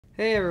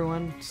Hey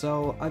everyone,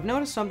 so I've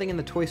noticed something in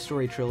the Toy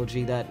Story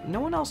trilogy that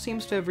no one else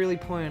seems to have really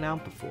pointed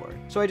out before,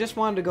 so I just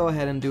wanted to go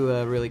ahead and do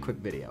a really quick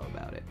video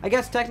about it. I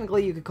guess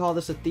technically you could call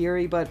this a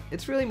theory, but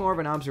it's really more of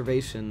an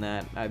observation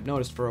that I've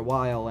noticed for a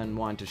while and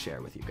wanted to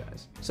share with you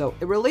guys. So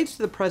it relates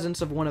to the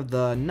presence of one of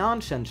the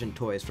non-sentient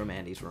toys from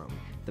Andy's room,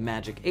 the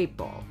Magic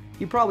 8-Ball.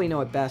 You probably know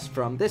it best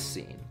from this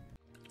scene.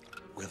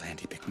 Will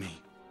Andy pick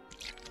me?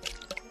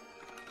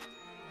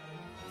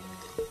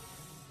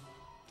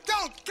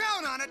 Don't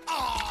count on it!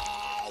 Oh!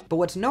 But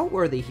what's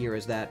noteworthy here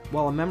is that,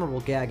 while a memorable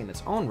gag in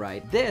its own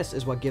right, this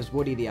is what gives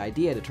Woody the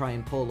idea to try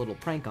and pull a little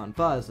prank on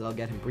Buzz that'll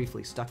get him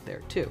briefly stuck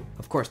there too.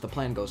 Of course, the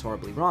plan goes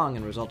horribly wrong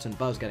and results in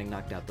Buzz getting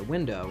knocked out the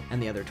window,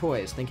 and the other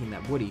toys thinking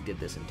that Woody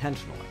did this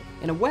intentionally.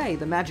 In a way,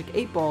 the Magic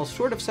 8-Ball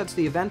sort of sets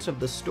the events of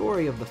the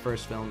story of the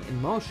first film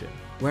in motion.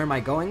 Where am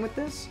I going with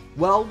this?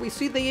 Well, we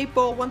see the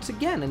 8-Ball once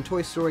again in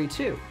Toy Story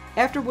 2.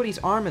 After Woody's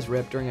arm is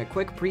ripped during a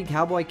quick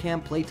pre-Cowboy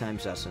Camp playtime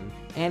session,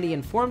 Andy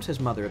informs his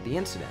mother of the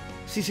incident.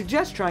 She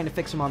suggests trying to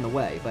fix him on the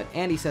way, but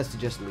Andy says to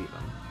just leave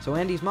him. So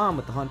Andy's mom,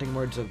 with the haunting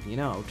words of, you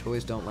know,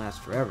 toys don't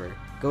last forever,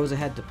 goes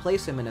ahead to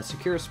place him in a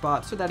secure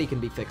spot so that he can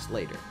be fixed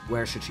later.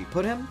 Where should she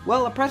put him?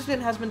 Well, a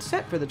precedent has been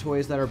set for the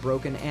toys that are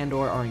broken and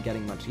or aren't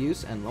getting much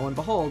use, and lo and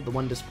behold, the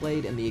one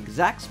displayed in the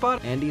exact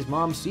spot Andy's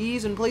mom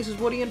sees and places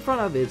Woody in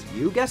front of is,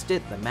 you guessed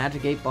it, the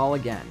Magic 8-Ball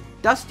again.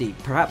 Dusty,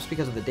 perhaps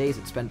because of the days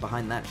it spent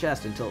behind that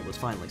chest until it was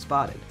finally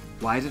spotted.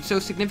 Why is it so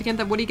significant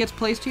that Woody gets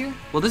placed here?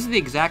 Well, this is the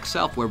exact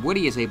shelf where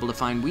Woody is able to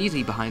find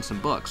Wheezy behind some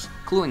books,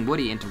 cluing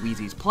Woody into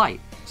Wheezy's plight,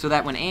 so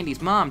that when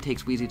Andy's mom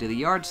takes Wheezy to the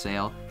yard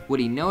sale,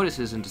 Woody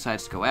notices and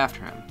decides to go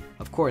after him.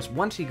 Of course,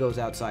 once he goes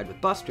outside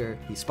with Buster,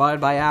 he's spotted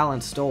by Al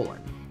and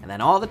stolen, and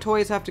then all the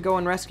toys have to go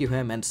and rescue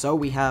him, and so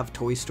we have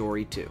Toy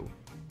Story 2.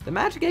 The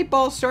Magic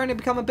 8-Ball is starting to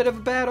become a bit of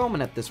a bad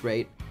omen at this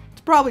rate.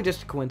 It's probably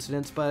just a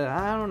coincidence, but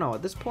I don't know,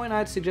 at this point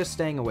I'd suggest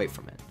staying away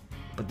from it.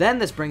 But then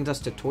this brings us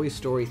to Toy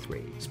Story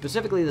 3,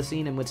 specifically the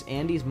scene in which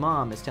Andy's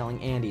mom is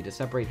telling Andy to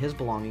separate his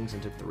belongings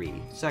into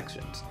 3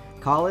 sections: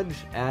 college,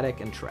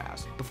 attic, and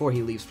trash, before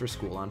he leaves for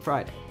school on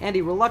Friday.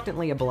 Andy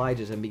reluctantly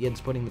obliges and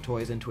begins putting the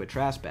toys into a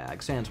trash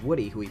bag, sans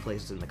Woody, who he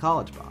places in the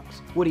college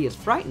box. Woody is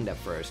frightened at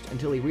first,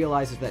 until he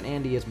realizes that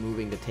Andy is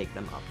moving to take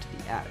them up to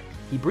the attic.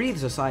 He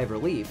breathes a sigh of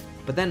relief,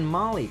 but then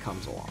Molly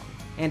comes along.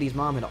 Andy's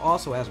mom had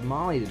also asked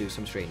Molly to do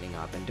some straightening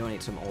up and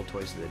donate some old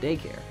toys to the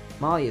daycare.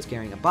 Molly is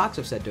carrying a box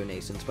of said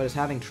donations, but is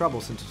having trouble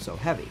since it's so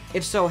heavy.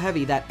 It's so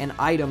heavy that an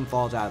item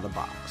falls out of the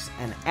box,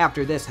 and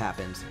after this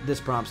happens,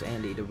 this prompts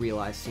Andy to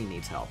realize she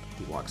needs help.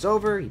 He walks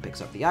over, he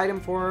picks up the item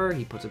for her,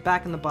 he puts it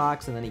back in the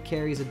box, and then he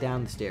carries it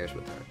down the stairs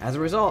with her. As a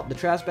result, the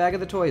trash bag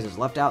of the toys is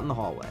left out in the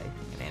hallway,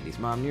 and Andy's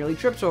mom nearly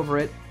trips over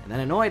it, and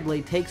then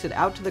annoyedly takes it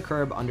out to the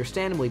curb,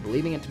 understandably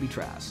believing it to be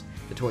trash.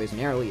 The toys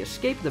narrowly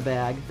escape the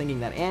bag,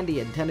 thinking that Andy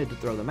intended to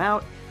throw them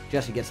out.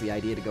 Jesse gets the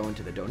idea to go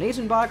into the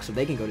donation box so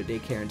they can go to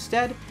daycare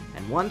instead,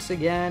 and once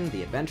again,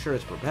 the adventure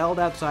is propelled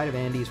outside of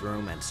Andy's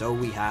room, and so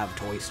we have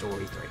Toy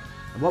Story 3.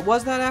 And what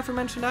was that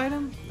aforementioned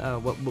item?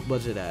 What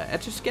was it?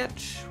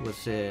 Etch-a-Sketch?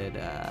 Was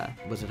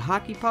it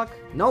Hockey Puck?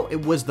 No,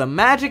 it was the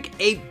Magic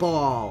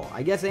 8-Ball!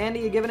 I guess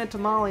Andy had given it to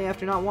Molly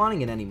after not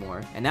wanting it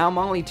anymore, and now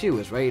Molly too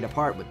is ready to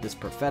part with this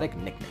prophetic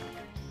knickknack.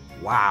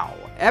 Wow.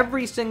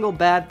 Every single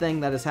bad thing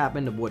that has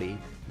happened to Woody,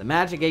 the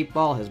Magic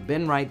 8-Ball has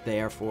been right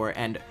there for,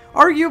 and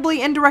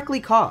arguably indirectly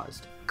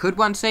caused. Could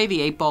one say the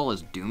 8-Ball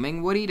is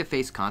dooming Woody to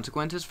face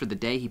consequences for the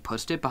day he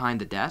pushed it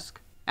behind the desk?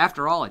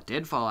 After all, it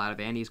did fall out of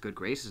Andy's good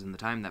graces in the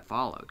time that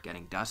followed,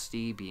 getting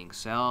dusty, being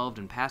shelved,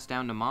 and passed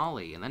down to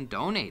Molly, and then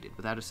donated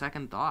without a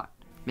second thought.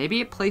 Maybe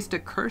it placed a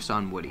curse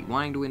on Woody,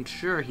 wanting to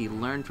ensure he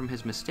learned from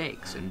his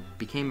mistakes and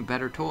became a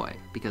better toy,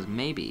 because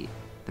maybe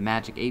the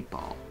Magic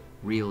 8-Ball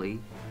really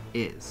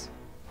is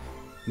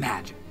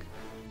magic.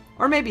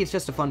 Or maybe it's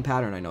just a fun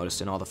pattern I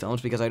noticed in all the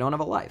films because I don't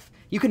have a life.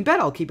 You can bet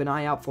I'll keep an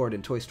eye out for it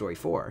in Toy Story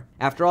 4.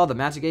 After all, the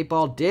Magic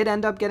 8-Ball did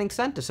end up getting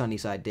sent to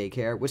Sunnyside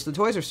Daycare, which the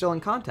toys are still in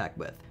contact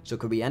with. So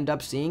could we end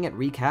up seeing it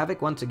wreak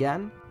havoc once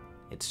again?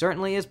 It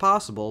certainly is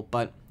possible,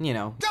 but, you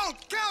know.